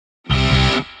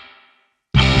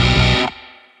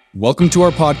Welcome to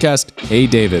our podcast, Hey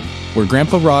David, where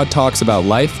Grandpa Rod talks about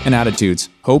life and attitudes,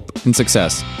 hope and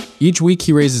success. Each week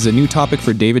he raises a new topic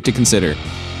for David to consider.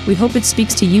 We hope it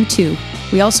speaks to you too.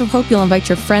 We also hope you'll invite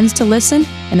your friends to listen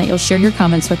and that you'll share your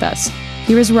comments with us.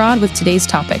 Here is Rod with today's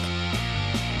topic.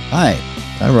 Hi,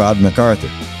 I'm Rod MacArthur,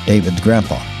 David's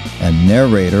grandpa and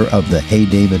narrator of the Hey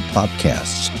David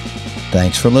podcasts.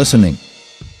 Thanks for listening.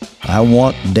 I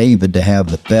want David to have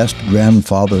the best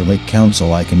grandfatherly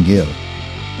counsel I can give.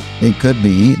 It could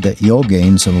be that you'll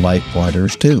gain some light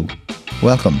pointers too.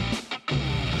 Welcome.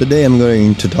 Today I'm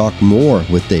going to talk more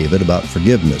with David about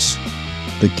forgiveness,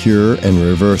 the cure and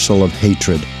reversal of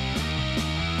hatred.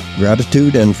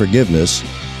 Gratitude and forgiveness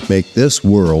make this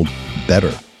world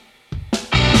better.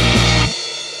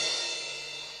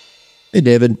 Hey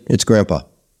David, it's Grandpa.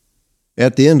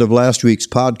 At the end of last week's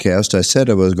podcast, I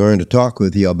said I was going to talk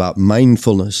with you about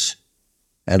mindfulness,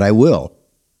 and I will,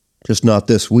 just not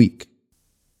this week.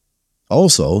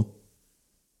 Also,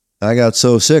 I got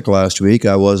so sick last week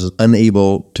I was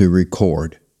unable to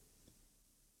record.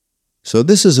 So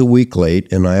this is a week late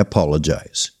and I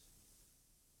apologize.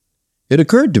 It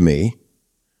occurred to me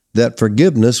that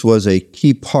forgiveness was a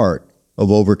key part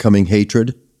of overcoming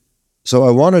hatred, so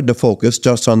I wanted to focus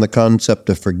just on the concept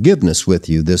of forgiveness with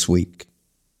you this week.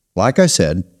 Like I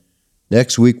said,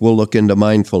 next week we'll look into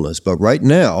mindfulness, but right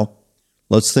now,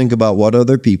 let's think about what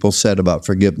other people said about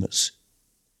forgiveness.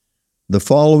 The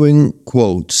following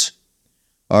quotes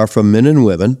are from men and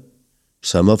women,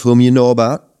 some of whom you know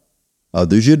about,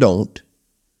 others you don't.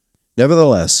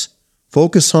 Nevertheless,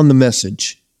 focus on the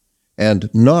message and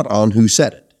not on who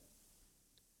said it.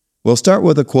 We'll start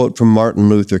with a quote from Martin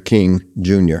Luther King,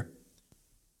 Jr.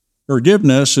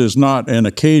 Forgiveness is not an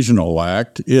occasional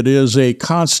act, it is a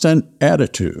constant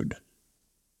attitude.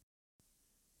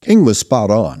 King was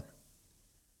spot on.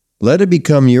 Let it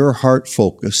become your heart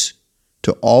focus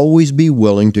to always be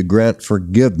willing to grant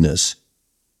forgiveness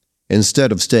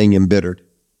instead of staying embittered.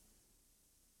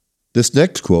 This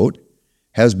next quote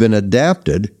has been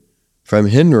adapted from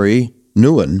Henry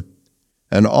Nouwen,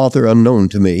 an author unknown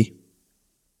to me.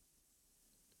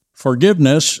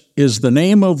 Forgiveness is the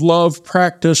name of love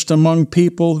practiced among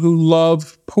people who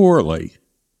love poorly.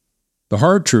 The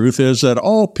hard truth is that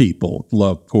all people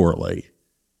love poorly.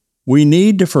 We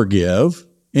need to forgive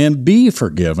and be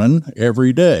forgiven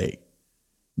every day.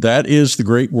 That is the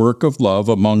great work of love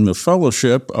among the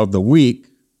fellowship of the weak,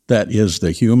 that is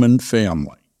the human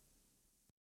family.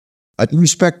 I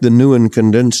respect the Nouwen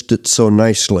condensed it so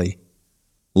nicely.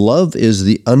 Love is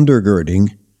the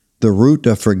undergirding, the root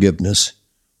of forgiveness,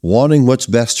 wanting what's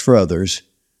best for others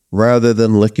rather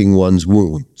than licking one's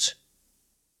wounds.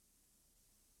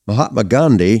 Mahatma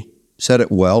Gandhi said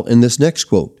it well in this next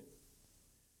quote.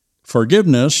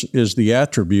 Forgiveness is the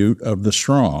attribute of the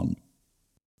strong.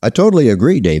 I totally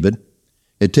agree, David.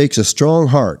 It takes a strong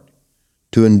heart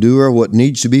to endure what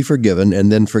needs to be forgiven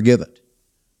and then forgive it.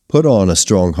 Put on a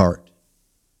strong heart.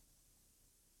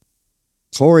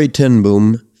 Corrie ten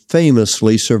Boom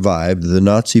famously survived the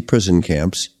Nazi prison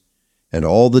camps and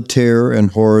all the terror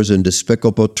and horrors and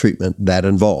despicable treatment that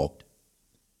involved.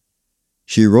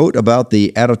 She wrote about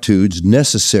the attitudes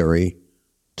necessary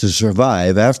to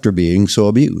survive after being so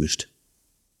abused.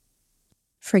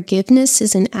 Forgiveness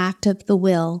is an act of the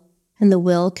will, and the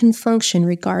will can function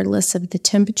regardless of the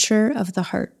temperature of the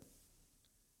heart.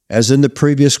 As in the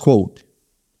previous quote,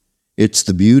 it's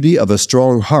the beauty of a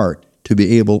strong heart to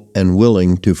be able and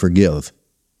willing to forgive.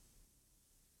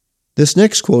 This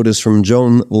next quote is from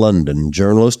Joan London,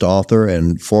 journalist, author,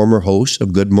 and former host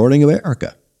of Good Morning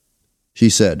America.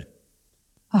 She said,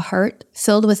 "A heart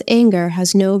filled with anger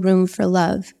has no room for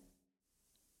love."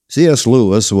 C.S.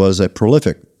 Lewis was a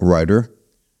prolific writer.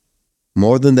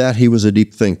 More than that, he was a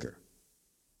deep thinker.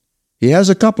 He has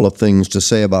a couple of things to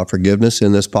say about forgiveness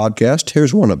in this podcast.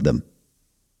 Here's one of them.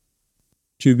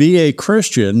 To be a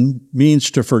Christian means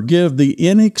to forgive the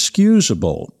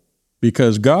inexcusable,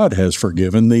 because God has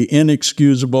forgiven the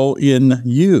inexcusable in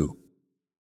you.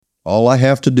 All I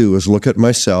have to do is look at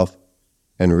myself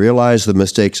and realize the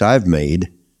mistakes I've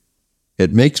made.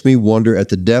 It makes me wonder at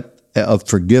the depth of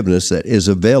forgiveness that is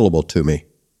available to me.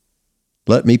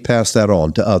 Let me pass that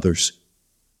on to others.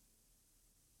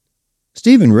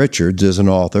 Stephen Richards is an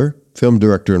author, film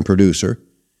director and producer,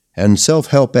 and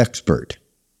self-help expert.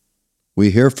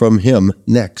 We hear from him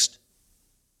next.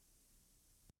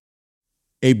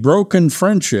 A broken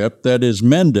friendship that is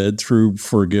mended through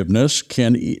forgiveness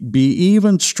can be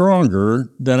even stronger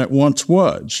than it once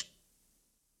was.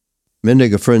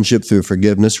 Mending a friendship through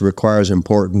forgiveness requires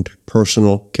important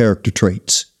personal character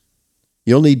traits.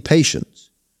 You'll need patience.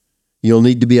 You'll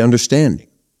need to be understanding.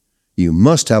 You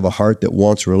must have a heart that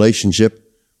wants relationship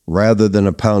rather than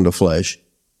a pound of flesh,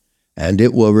 and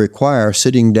it will require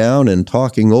sitting down and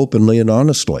talking openly and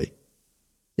honestly.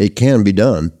 It can be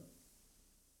done.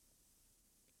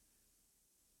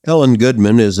 Ellen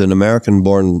Goodman is an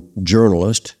American-born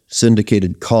journalist,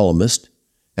 syndicated columnist,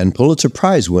 and Pulitzer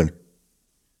Prize winner.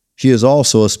 She is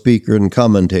also a speaker and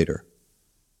commentator.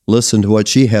 Listen to what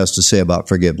she has to say about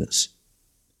forgiveness.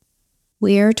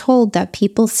 We are told that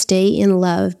people stay in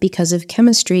love because of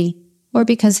chemistry, or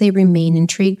because they remain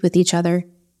intrigued with each other,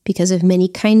 because of many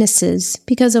kindnesses,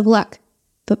 because of luck.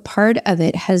 But part of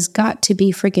it has got to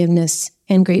be forgiveness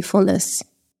and gratefulness.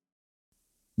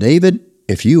 David,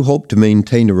 if you hope to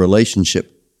maintain a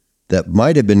relationship that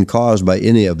might have been caused by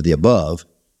any of the above,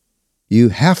 you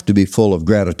have to be full of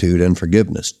gratitude and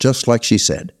forgiveness, just like she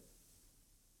said.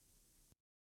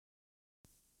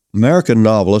 American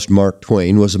novelist Mark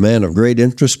Twain was a man of great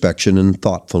introspection and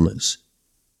thoughtfulness.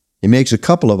 He makes a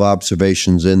couple of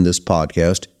observations in this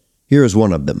podcast. Here is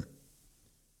one of them.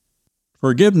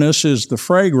 Forgiveness is the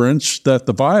fragrance that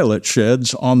the violet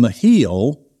sheds on the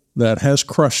heel that has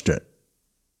crushed it.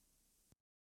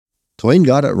 Twain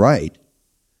got it right.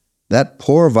 That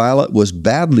poor violet was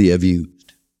badly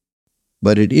abused,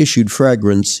 but it issued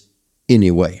fragrance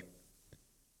anyway.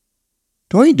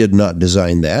 Twain did not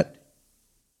design that.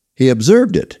 He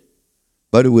observed it,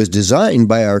 but it was designed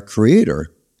by our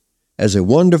Creator as a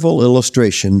wonderful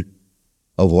illustration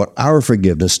of what our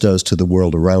forgiveness does to the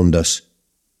world around us.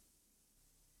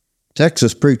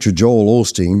 Texas preacher Joel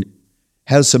Osteen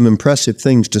has some impressive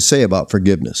things to say about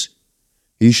forgiveness.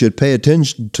 You should pay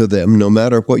attention to them no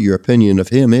matter what your opinion of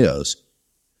him is.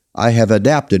 I have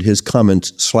adapted his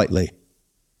comments slightly.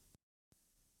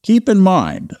 Keep in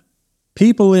mind,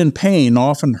 people in pain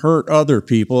often hurt other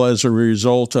people as a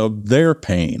result of their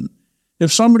pain.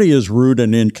 If somebody is rude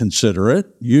and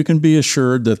inconsiderate, you can be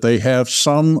assured that they have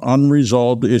some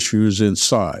unresolved issues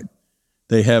inside.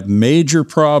 They have major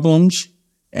problems,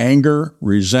 anger,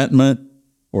 resentment,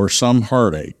 or some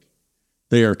heartache.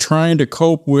 They are trying to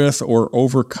cope with or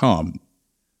overcome.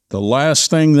 The last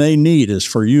thing they need is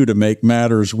for you to make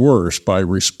matters worse by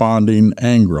responding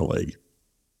angrily.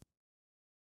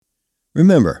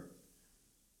 Remember,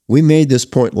 we made this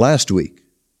point last week.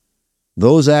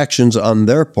 Those actions on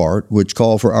their part which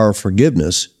call for our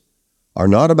forgiveness are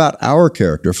not about our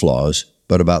character flaws,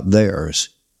 but about theirs.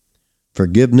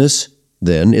 Forgiveness,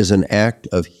 then, is an act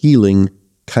of healing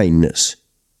kindness.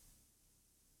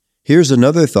 Here's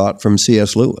another thought from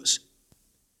C.S. Lewis.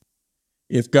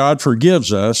 If God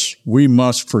forgives us, we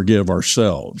must forgive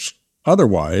ourselves.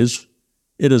 Otherwise,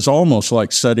 it is almost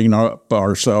like setting up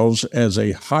ourselves as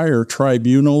a higher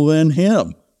tribunal than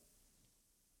Him.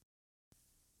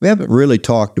 We haven't really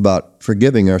talked about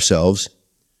forgiving ourselves.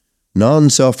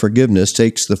 Non-self-forgiveness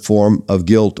takes the form of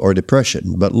guilt or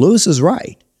depression, but Lewis is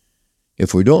right.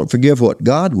 If we don't forgive what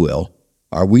God will,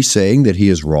 are we saying that He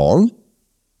is wrong?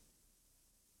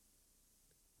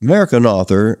 American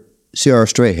author C.R.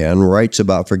 Strahan writes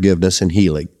about forgiveness and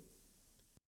healing.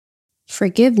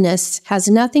 Forgiveness has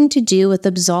nothing to do with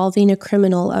absolving a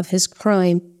criminal of his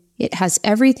crime. It has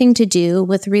everything to do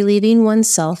with relieving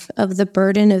oneself of the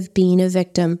burden of being a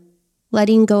victim,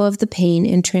 letting go of the pain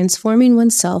and transforming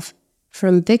oneself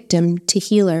from victim to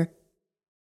healer.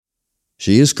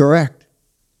 She is correct.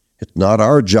 It's not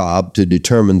our job to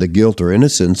determine the guilt or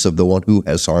innocence of the one who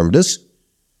has harmed us.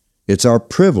 It's our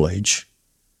privilege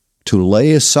to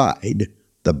lay aside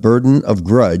the burden of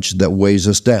grudge that weighs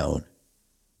us down.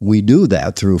 We do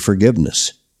that through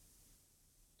forgiveness.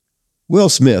 Will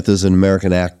Smith is an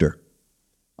American actor.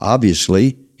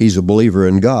 Obviously, he's a believer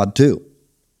in God, too.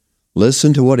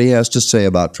 Listen to what he has to say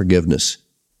about forgiveness.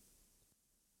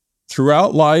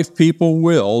 Throughout life, people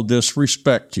will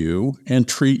disrespect you and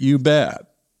treat you bad.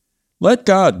 Let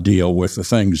God deal with the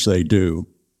things they do,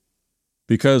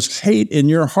 because hate in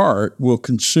your heart will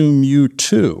consume you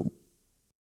too.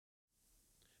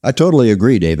 I totally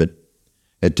agree, David.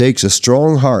 It takes a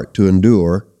strong heart to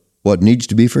endure what needs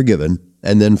to be forgiven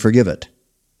and then forgive it.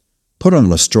 Put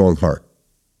on a strong heart.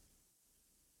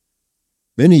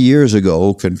 Many years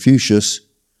ago, Confucius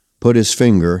put his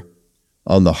finger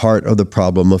on the heart of the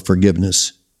problem of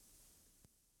forgiveness.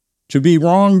 To be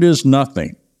wronged is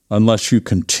nothing unless you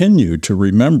continue to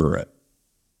remember it.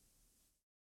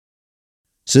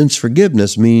 Since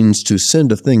forgiveness means to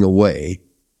send a thing away,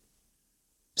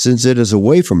 since it is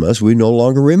away from us, we no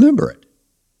longer remember it.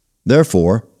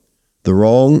 Therefore, the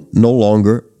wrong no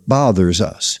longer bothers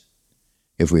us.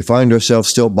 If we find ourselves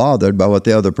still bothered by what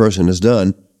the other person has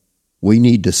done, we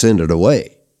need to send it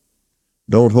away.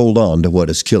 Don't hold on to what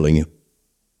is killing you.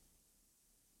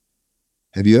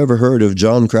 Have you ever heard of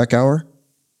John Krakauer?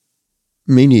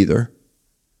 Me neither.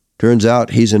 Turns out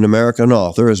he's an American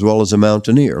author as well as a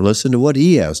mountaineer. Listen to what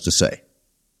he has to say.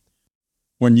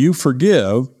 When you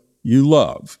forgive, you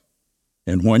love.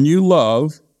 And when you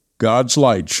love, God's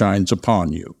light shines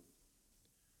upon you.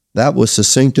 That was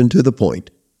succinct and to the point.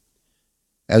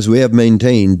 As we have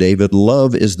maintained, David,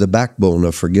 love is the backbone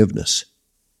of forgiveness.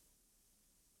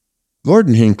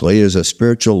 Gordon Hinckley is a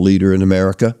spiritual leader in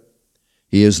America.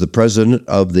 He is the president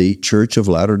of the Church of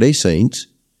Latter-day Saints.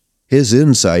 His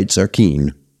insights are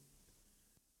keen.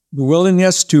 The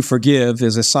willingness to forgive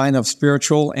is a sign of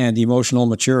spiritual and emotional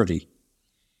maturity.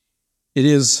 It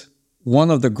is one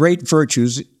of the great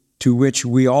virtues to which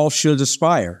we all should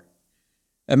aspire.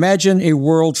 Imagine a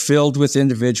world filled with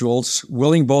individuals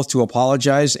willing both to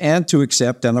apologize and to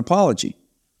accept an apology.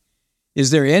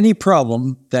 Is there any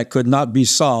problem that could not be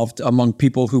solved among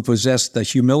people who possess the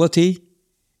humility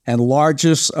and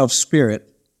largesse of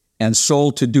spirit and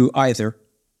soul to do either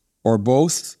or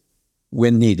both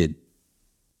when needed?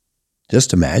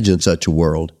 Just imagine such a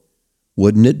world.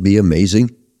 Wouldn't it be amazing?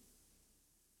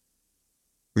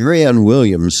 Marianne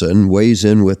Williamson weighs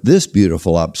in with this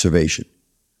beautiful observation.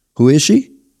 Who is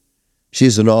she?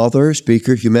 She's an author,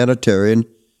 speaker, humanitarian,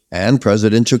 and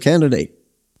presidential candidate.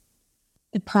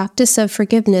 The practice of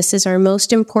forgiveness is our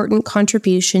most important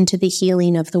contribution to the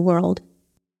healing of the world.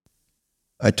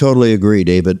 I totally agree,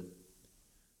 David.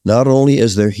 Not only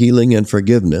is there healing and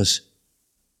forgiveness,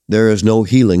 there is no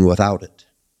healing without it.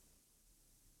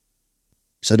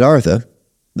 Siddhartha,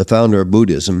 the founder of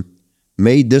Buddhism,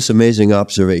 made this amazing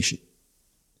observation.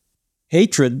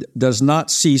 Hatred does not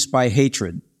cease by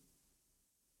hatred,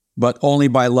 but only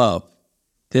by love.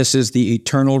 This is the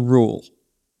eternal rule.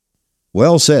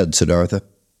 Well said, Siddhartha.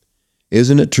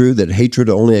 Isn't it true that hatred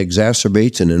only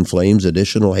exacerbates and inflames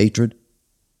additional hatred?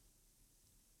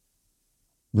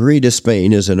 Marie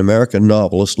Despain is an American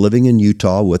novelist living in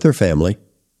Utah with her family.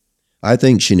 I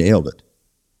think she nailed it.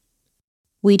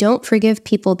 We don't forgive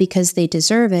people because they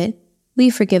deserve it. We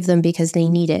forgive them because they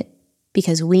need it,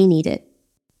 because we need it.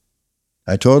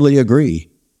 I totally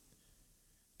agree.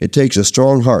 It takes a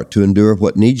strong heart to endure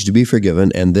what needs to be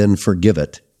forgiven and then forgive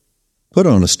it. Put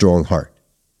on a strong heart.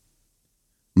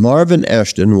 Marvin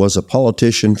Ashton was a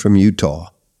politician from Utah.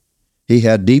 He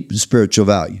had deep spiritual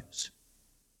values.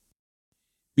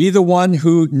 Be the one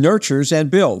who nurtures and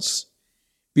builds.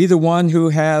 Be the one who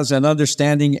has an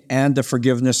understanding and a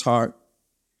forgiveness heart.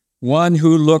 One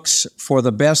who looks for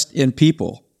the best in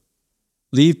people.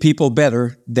 Leave people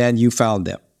better than you found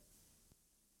them.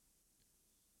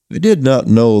 I did not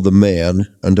know the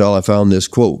man until I found this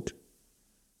quote,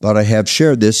 but I have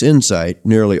shared this insight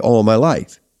nearly all my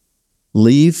life.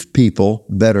 Leave people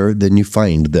better than you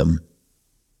find them.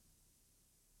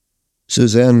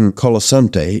 Suzanne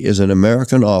Colasante is an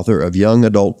American author of young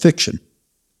adult fiction.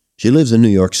 She lives in New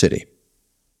York City.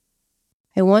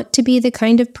 I want to be the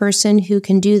kind of person who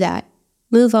can do that,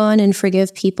 move on and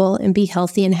forgive people and be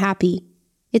healthy and happy.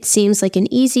 It seems like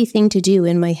an easy thing to do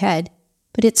in my head,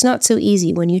 but it's not so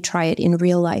easy when you try it in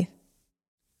real life.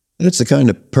 That's the kind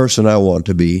of person I want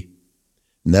to be,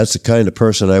 and that's the kind of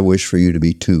person I wish for you to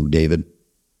be too, David.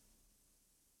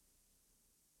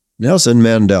 Nelson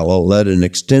Mandela led an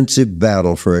extensive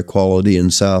battle for equality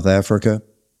in South Africa.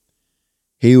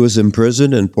 He was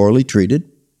imprisoned and poorly treated,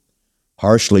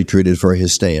 harshly treated for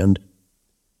his stand.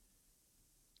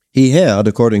 He had,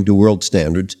 according to world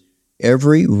standards,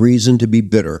 every reason to be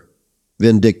bitter,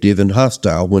 vindictive, and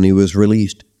hostile when he was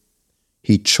released.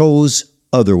 He chose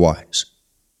otherwise.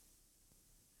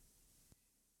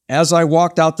 As I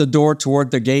walked out the door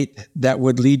toward the gate that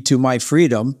would lead to my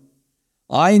freedom,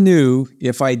 I knew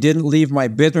if I didn't leave my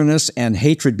bitterness and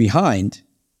hatred behind,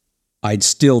 I'd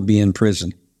still be in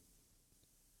prison.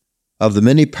 Of the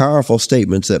many powerful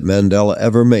statements that Mandela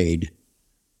ever made,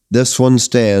 this one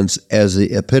stands as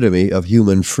the epitome of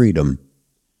human freedom,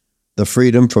 the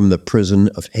freedom from the prison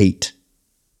of hate.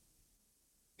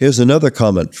 Here's another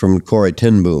comment from Corrie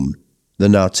ten Boom, the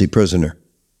Nazi prisoner.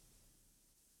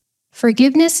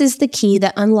 Forgiveness is the key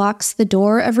that unlocks the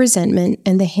door of resentment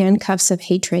and the handcuffs of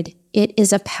hatred. It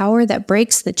is a power that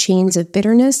breaks the chains of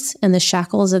bitterness and the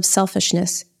shackles of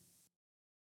selfishness.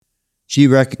 She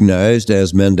recognized,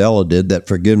 as Mandela did, that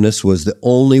forgiveness was the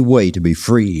only way to be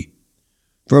free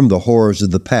from the horrors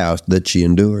of the past that she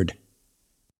endured.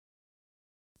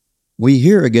 We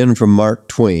hear again from Mark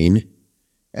Twain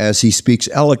as he speaks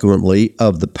eloquently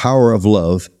of the power of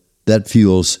love that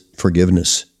fuels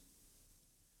forgiveness.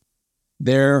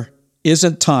 There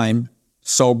isn't time,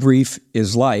 so brief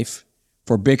is life,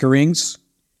 for bickerings,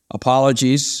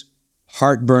 apologies,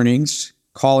 heartburnings,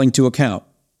 calling to account.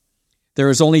 There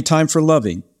is only time for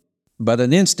loving, but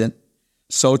an instant,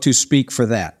 so to speak, for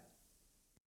that.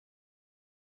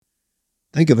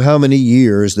 Think of how many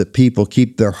years that people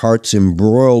keep their hearts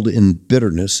embroiled in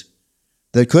bitterness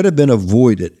that could have been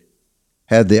avoided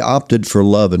had they opted for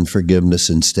love and forgiveness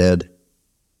instead.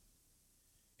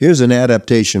 Here's an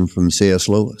adaptation from C.S.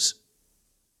 Lewis.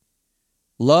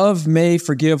 Love may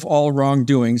forgive all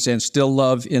wrongdoings and still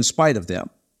love in spite of them,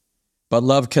 but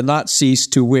love cannot cease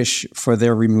to wish for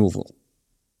their removal.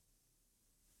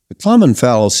 The common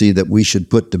fallacy that we should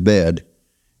put to bed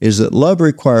is that love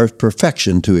requires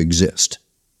perfection to exist.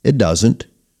 It doesn't.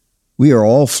 We are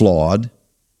all flawed.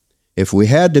 If we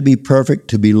had to be perfect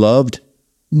to be loved,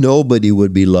 nobody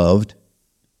would be loved.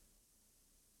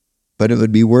 But it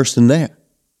would be worse than that.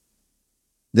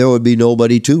 There would be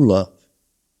nobody to love.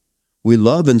 We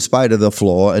love in spite of the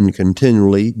flaw and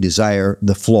continually desire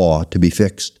the flaw to be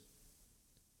fixed.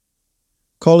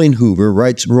 Colleen Hoover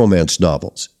writes romance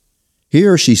novels.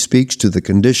 Here she speaks to the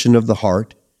condition of the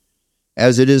heart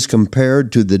as it is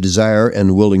compared to the desire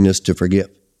and willingness to forgive.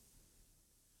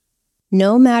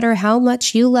 No matter how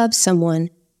much you love someone,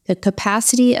 the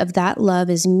capacity of that love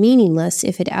is meaningless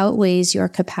if it outweighs your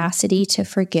capacity to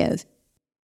forgive.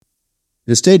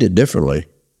 To state it differently,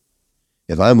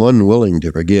 if I'm unwilling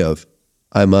to forgive,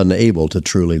 I'm unable to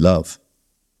truly love.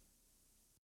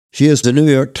 She is the New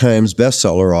York Times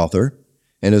bestseller author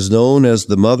and is known as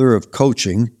the mother of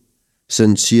coaching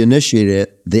since she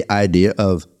initiated the idea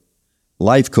of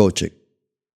life coaching.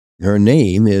 Her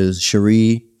name is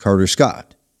Cherie Carter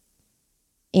Scott.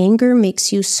 Anger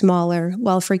makes you smaller,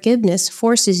 while forgiveness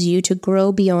forces you to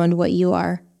grow beyond what you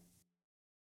are.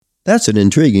 That's an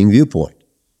intriguing viewpoint.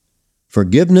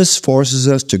 Forgiveness forces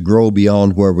us to grow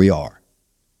beyond where we are.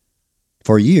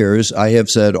 For years, I have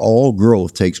said all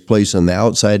growth takes place on the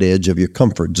outside edge of your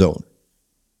comfort zone.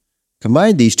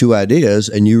 Combine these two ideas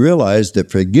and you realize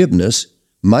that forgiveness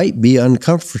might be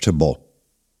uncomfortable,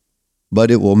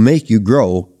 but it will make you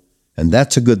grow, and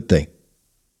that's a good thing.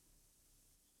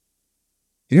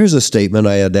 Here's a statement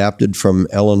I adapted from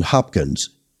Ellen Hopkins.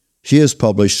 She has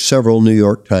published several New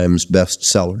York Times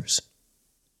bestsellers.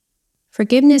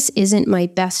 Forgiveness isn't my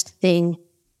best thing.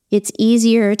 It's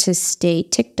easier to stay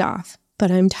ticked off,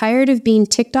 but I'm tired of being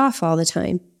ticked off all the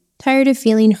time. Tired of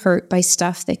feeling hurt by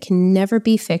stuff that can never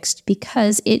be fixed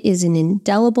because it is an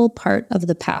indelible part of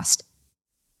the past.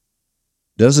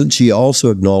 Doesn't she also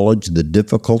acknowledge the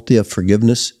difficulty of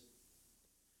forgiveness?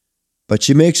 But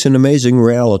she makes an amazing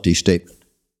reality statement.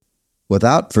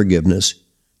 Without forgiveness,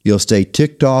 you'll stay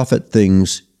ticked off at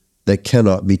things that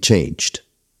cannot be changed.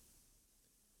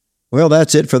 Well,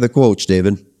 that's it for the quotes,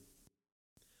 David.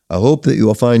 I hope that you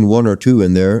will find one or two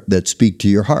in there that speak to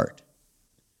your heart.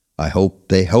 I hope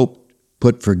they help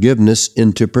put forgiveness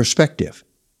into perspective.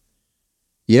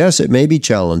 Yes, it may be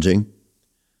challenging,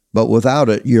 but without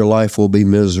it, your life will be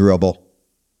miserable.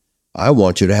 I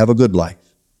want you to have a good life.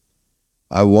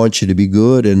 I want you to be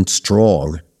good and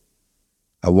strong.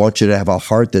 I want you to have a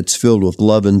heart that's filled with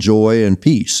love and joy and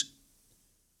peace.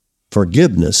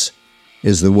 Forgiveness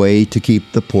is the way to keep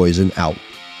the poison out.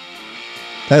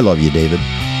 I love you, David.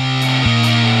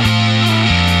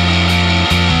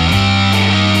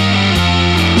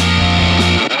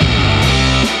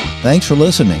 Thanks for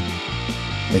listening.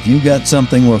 If you got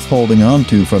something worth holding on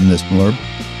to from this blurb,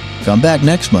 come back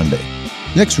next Monday.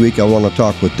 Next week, I want to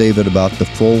talk with David about the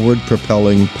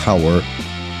forward-propelling power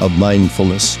of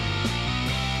mindfulness.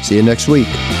 See you next week.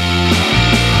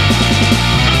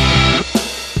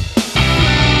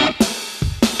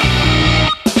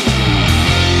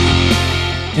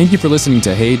 Thank you for listening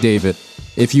to Hey David.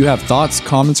 If you have thoughts,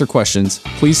 comments, or questions,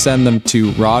 please send them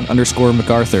to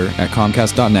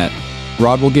rod_MacArthur@comcast.net.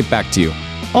 Rod will get back to you.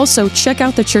 Also, check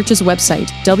out the church's website,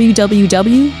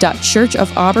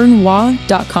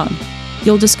 www.churchofauburnois.com.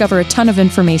 You'll discover a ton of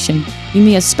information. You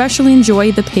may especially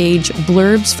enjoy the page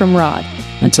Blurbs from Rod.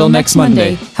 Until next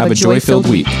Monday, have a joy-filled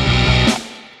week.